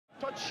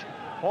March.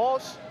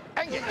 Pause.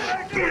 Engage.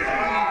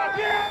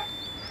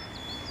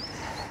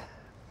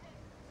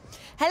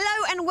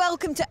 Hello and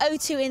welcome to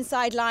O2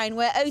 Inside Line,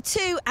 where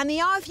O2 and the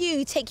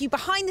RVU take you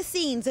behind the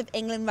scenes of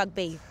England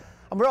rugby.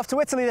 And we're off to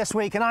Italy this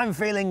week and I'm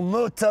feeling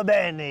molto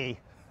bene.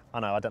 I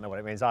know, I don't know what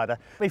it means either.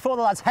 Before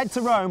the lads head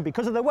to Rome,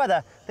 because of the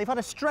weather, they've had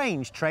a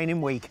strange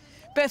training week.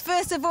 But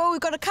first of all, we've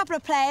got a couple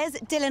of players,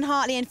 Dylan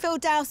Hartley and Phil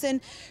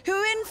Dowson, who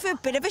are in for a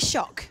bit of a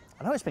shock.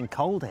 I know it's been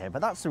cold here,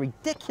 but that's a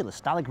ridiculous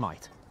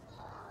stalagmite.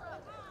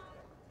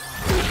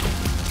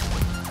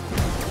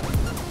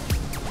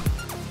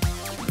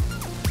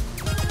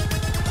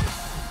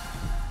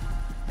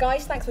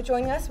 Guys, thanks for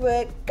joining us.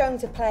 We're going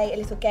to play a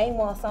little game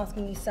whilst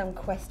asking you some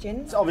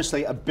questions. It's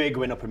obviously a big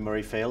win up in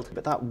Murrayfield,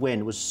 but that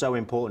win was so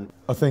important.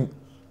 I think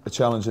a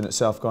challenge in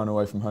itself, going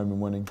away from home and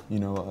winning, you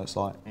know what that's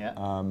like.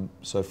 Yeah.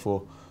 So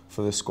for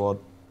this squad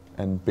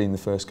and being the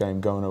first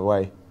game going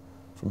away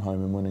from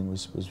home and winning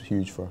was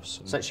huge for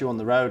us. Sets you on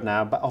the road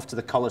now, but off to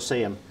the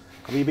Coliseum.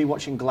 Have you been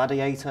watching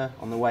Gladiator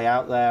on the way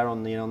out there,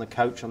 on the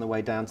coach on the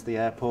way down to the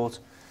airport?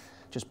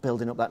 Just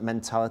building up that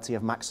mentality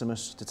of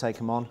Maximus to take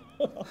him on.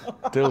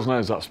 Dills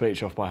knows that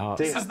speech off by heart.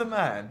 This is the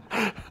man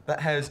that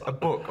has a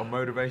book on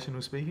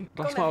motivational speaking.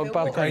 That's not a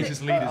bad The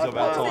greatest leaders of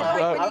our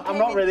time. I'm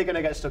not really going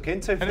to get stuck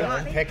into it.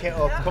 Pick it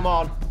up, come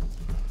on.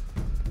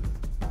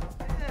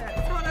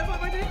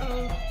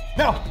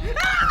 No!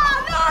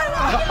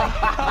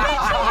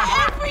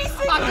 Every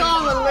single I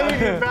can't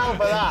believe you fell for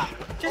that.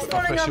 Just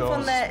following up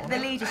on the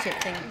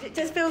leadership thing, it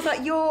just feels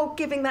like you're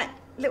giving that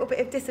little bit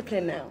of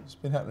discipline now. It's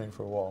been happening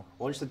for a while.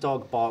 Once the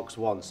dog barks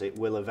once, it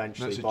will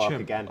eventually bark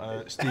again.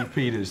 Steve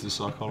Peters, the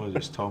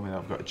psychologist, told me that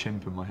I've got a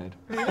chimp in my head.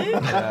 Really?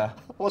 Yeah.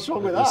 What's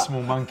wrong with A that?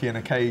 small monkey in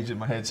a cage in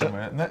my head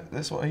somewhere, and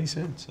that's what he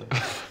said. So.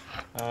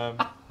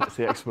 That's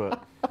the expert.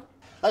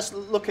 Let's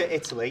look at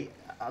Italy.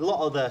 A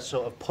lot of the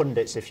sort of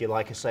pundits, if you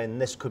like, are saying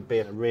this could be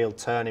a real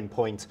turning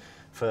point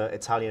for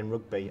Italian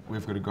rugby.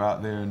 We've got to go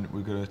out there and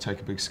we've got to take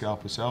a big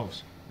scalp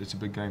ourselves. It's a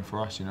big game for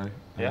us, you know,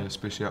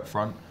 especially up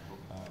front.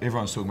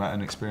 Everyone's talking about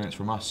an experience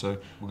from us, so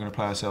we're going to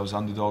play ourselves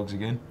underdogs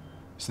again.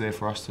 It's there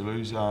for us to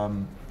lose. We're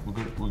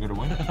going to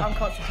win. I'm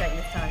concentrating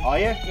this time. Are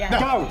you? Yeah.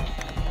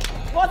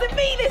 Go! Wasn't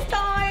me this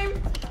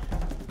time!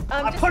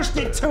 I pushed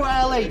it too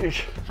early!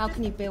 How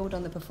can you build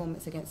on the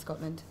performance against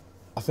Scotland?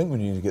 I think we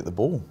need to get the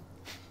ball.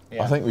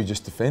 Yeah. I think we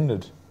just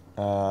defended.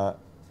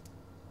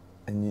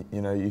 And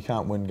you know, you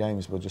can't win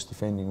games by just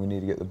defending. We need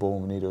to get the ball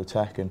and we need to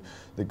attack. And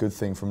the good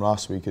thing from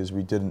last week is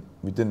we didn't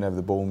have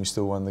the ball and we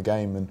still won the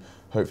game. And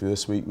hopefully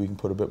this week we can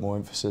put a bit more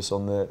emphasis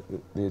on the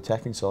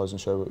attacking sides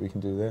and show what we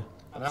can do there.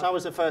 And how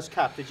was the first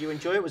cap? Did you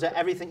enjoy it? Was it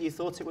everything you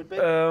thought it would be?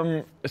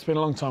 It's been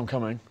a long time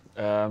coming,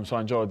 so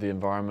I enjoyed the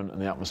environment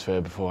and the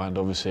atmosphere beforehand.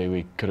 Obviously,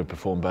 we could have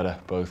performed better,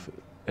 both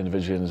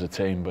individually and as a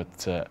team.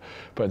 But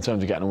in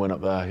terms of getting a win up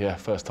there, yeah,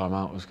 first time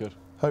out was good.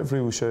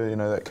 Hopefully we'll show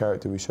that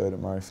character we showed at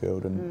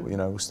Murrayfield, and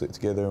we'll stick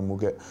together and we'll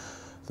get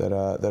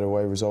that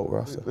away result we're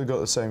after. We've got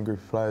the same group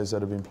of players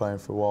that have been playing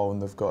for a while,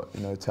 and they've got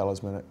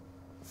talismanic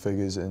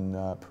figures in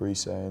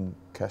Parise and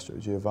Castro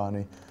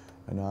Giovanni,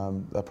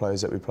 and they're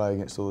players that we play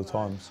against all the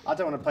time. I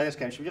don't want to play this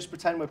game. Should we just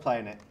pretend we're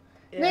playing it?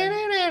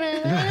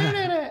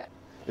 Yeah.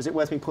 Is it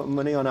worth me putting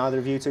money on either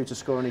of you two to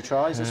score any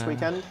tries this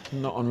weekend?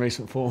 Not on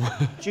recent form.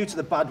 Due to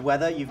the bad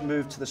weather, you've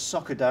moved to the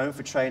Soccer Dome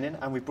for training,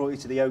 and we've brought you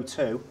to the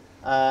O2.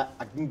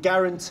 I can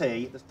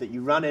guarantee that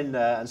you ran in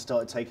there and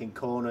started taking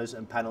corners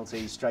and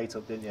penalties straight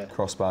up, didn't you?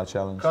 Crossbar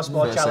challenge.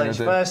 Crossbar challenge,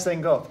 first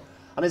thing up.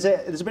 And there's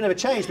a bit of a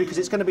change because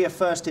it's going to be a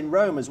first in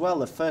Rome as well,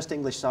 the first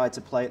English side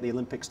to play at the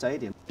Olympic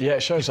Stadium. Yeah,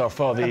 it shows how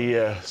far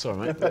the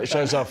sorry mate. It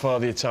shows how far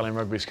the Italian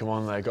rugby's come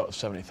on. They've got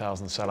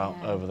 70,000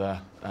 sellout over there.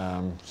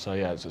 So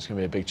yeah, it's going to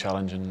be a big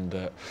challenge and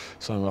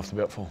something we'll have to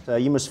be up for. So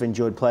you must have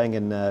enjoyed playing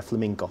in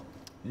Flamenco.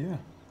 Yeah.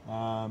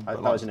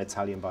 That was in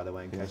Italian, by the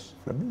way, in case.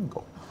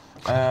 Flamenco.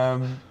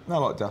 No,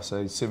 like Duff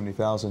said,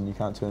 70,000, you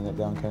can't turn that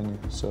down, can you?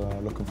 So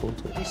looking forward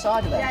to it. You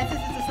sided it? Yeah,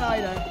 this is the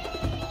cider.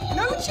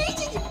 No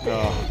cheating!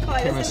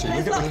 Chemistry,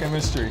 look at the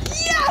chemistry.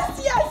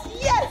 Yes, yes,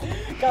 yes!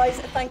 Guys,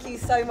 thank you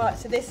so much.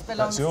 So this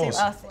belongs to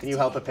us. Can you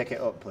help her pick it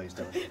up, please,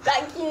 Dylan?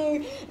 Thank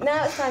you.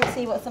 Now it's time to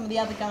see what some of the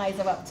other guys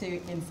are up to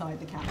inside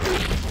the camp.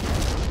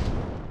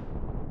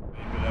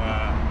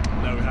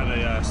 No, we had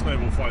a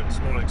snowball fight this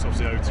morning, so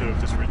obviously O2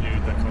 have just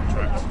renewed their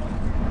contract.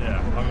 Yeah,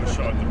 I'm going to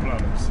shine the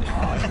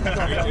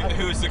plums.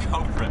 Who was the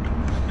culprit?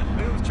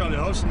 It was Charlie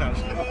Hodgson,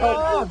 actually.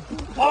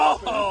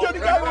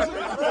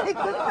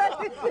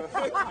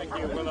 Thank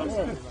you, well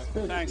done.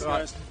 Thanks,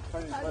 guys.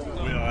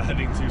 We are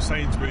heading to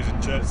Sainsbury's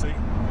in Chertsey,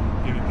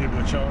 giving people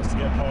a chance to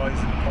get pies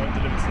and pie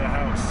delivered to their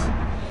house.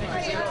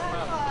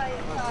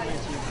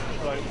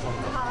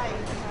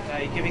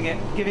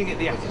 Giving it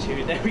the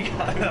attitude. There we go.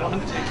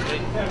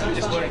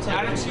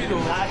 Attitude.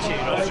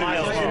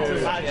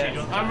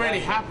 I'm really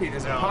happy.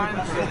 There's a pie.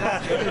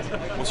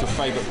 What's your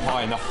favourite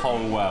pie in the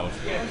whole world?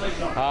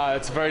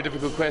 It's a very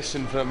difficult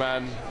question for a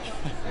man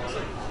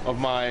of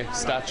my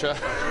stature.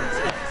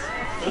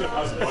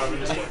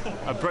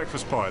 A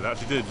breakfast pie. They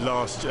actually did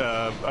last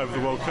over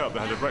the World Cup. They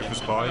had a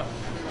breakfast pie.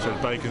 So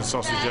bacon,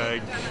 sausage,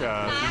 egg,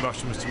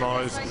 mushrooms,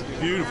 tomatoes.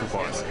 Beautiful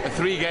pies. A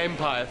three-game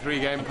pie,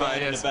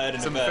 yes.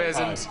 Some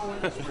pheasant,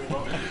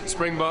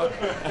 springbok,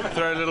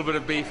 throw a little bit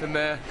of beef in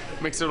there,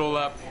 mix it all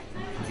up.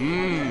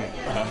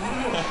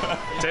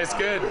 Tastes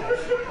good.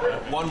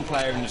 One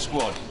player in the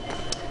squad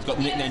has got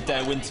the nickname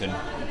Dale Winton.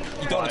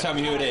 You don't want to tell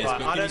me who it is,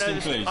 but give me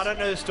some clues. I don't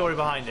know the story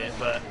behind it,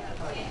 but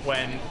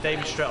when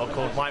David Strettle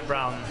called Mike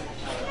Brown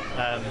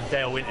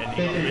Dale Winton,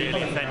 he got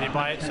really offended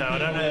by it. So I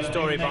don't know the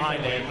story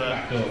behind it,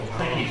 but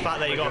the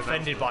fact that he got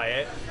offended by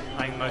it,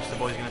 I think most of the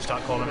boys are going to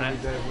start calling it.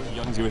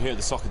 Youngs, you were here at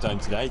the Soccer Dome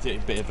today,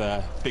 did a bit of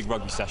a big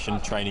rugby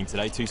session, training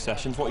today, 2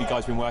 sessions. What have you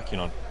guys been working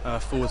on?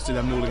 Forwards do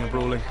their mauling and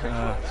brawling.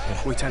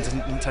 We tend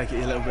to take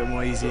it a little bit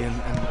more easy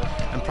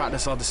and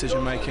practice our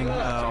decision making,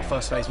 our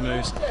first phase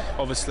moves.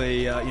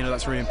 Obviously,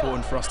 that's really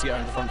important for us to get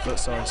over the front foot,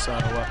 so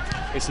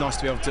it's nice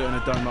to be able to do it in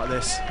a dome like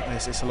this.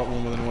 It's a lot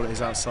warmer than what it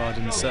is outside,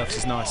 and the surface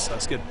is nice, so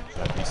it's good.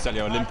 The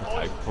Stelio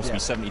Olimpico cost me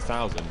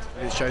 70,000.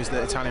 It shows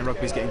that Italian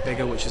rugby is getting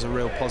bigger, which is a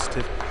real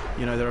positive.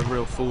 They're a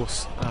real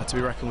force to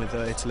be reckoned with,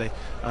 Italy.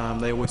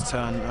 They always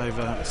turn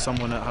over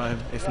someone at home,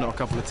 if not a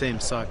couple of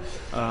teams, so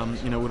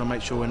we want to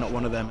make sure we're not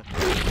one of them.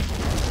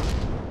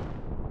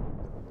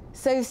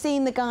 So you've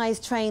seen the guys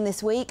train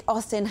this week.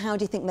 Austin, how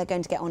do you think they're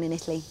going to get on in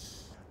Italy?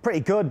 Pretty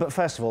good, but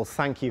first of all,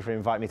 thank you for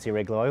inviting me to your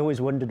igloo. I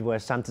always wondered where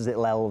Santa's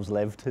little elves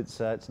lived. It's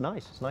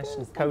nice. It's nice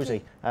and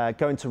cosy.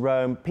 Going to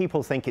Rome,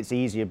 people think it's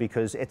easier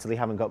because Italy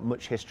haven't got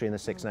much history in the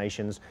Six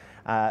Nations,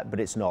 but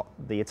it's not.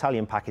 The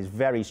Italian pack is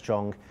very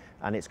strong,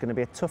 and it's going to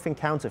be a tough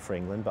encounter for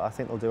England, but I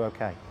think they'll do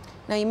OK.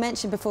 Now, you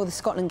mentioned before the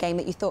Scotland game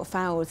that you thought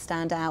Farrell would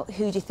stand out.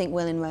 Who do you think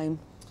will in Rome?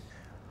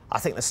 I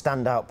think the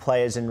standout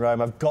players in Rome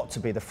have got to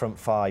be the front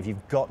five.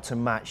 You've got to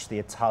match the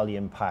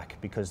Italian pack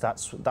because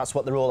that's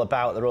what they're all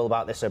about. They're all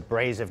about this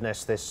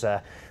abrasiveness,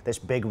 this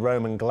big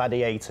Roman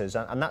gladiators,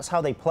 and that's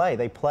how they play.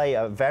 They play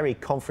a very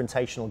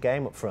confrontational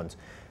game up front.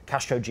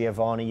 Castro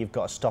Giovanni, you've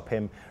got to stop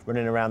him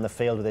running around the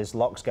field with his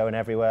locks going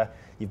everywhere.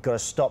 You've got to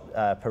stop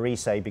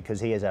Parise because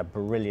he is a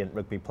brilliant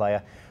rugby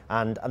player.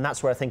 And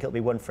that's where I think it'll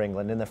be won for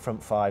England, in the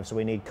front five. So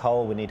we need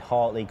Cole, we need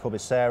Hartley,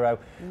 Cubicero,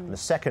 and the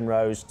second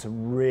rows to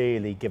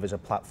really give us a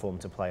platform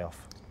to play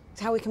off.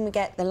 How can we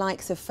get the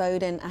likes of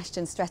Foden,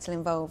 Ashton, Strettle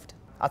involved?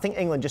 I think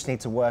England just need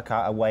to work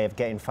out a way of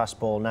getting fast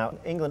ball. Now,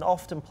 England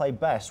often play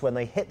best when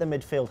they hit the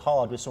midfield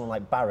hard with someone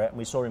like Barrett, and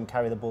we saw him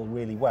carry the ball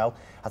really well.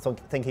 I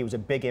think he was a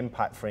big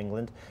impact for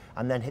England.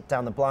 And then hit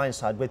down the blind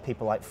side with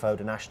people like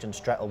Foden, Ashton,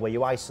 Strettle, where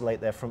you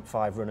isolate their front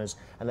five runners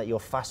and let your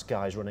fast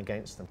guys run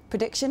against them.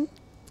 Prediction?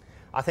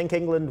 I think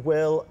England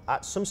will,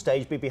 at some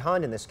stage, be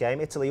behind in this game.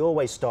 Italy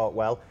always start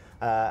well.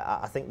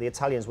 I think the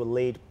Italians will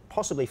lead,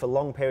 possibly for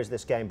long periods of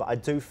this game, but I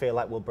do feel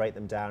like we'll break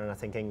them down, and I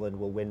think England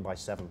will win by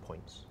 7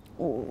 points.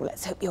 Oh,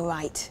 let's hope you're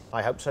right.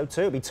 I hope so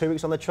too. It'll be 2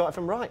 weeks on the trot if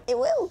I'm right. It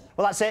will.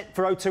 Well, that's it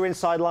for O2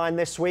 Inside Line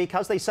this week.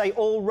 As they say,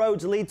 all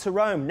roads lead to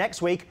Rome.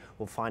 Next week,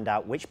 we'll find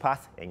out which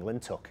path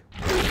England took.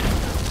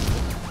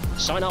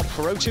 Sign up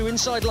for O2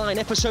 Inside Line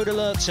episode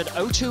alerts at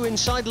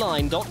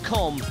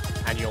o2insideline.com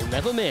and you'll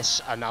never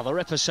miss another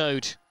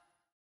episode.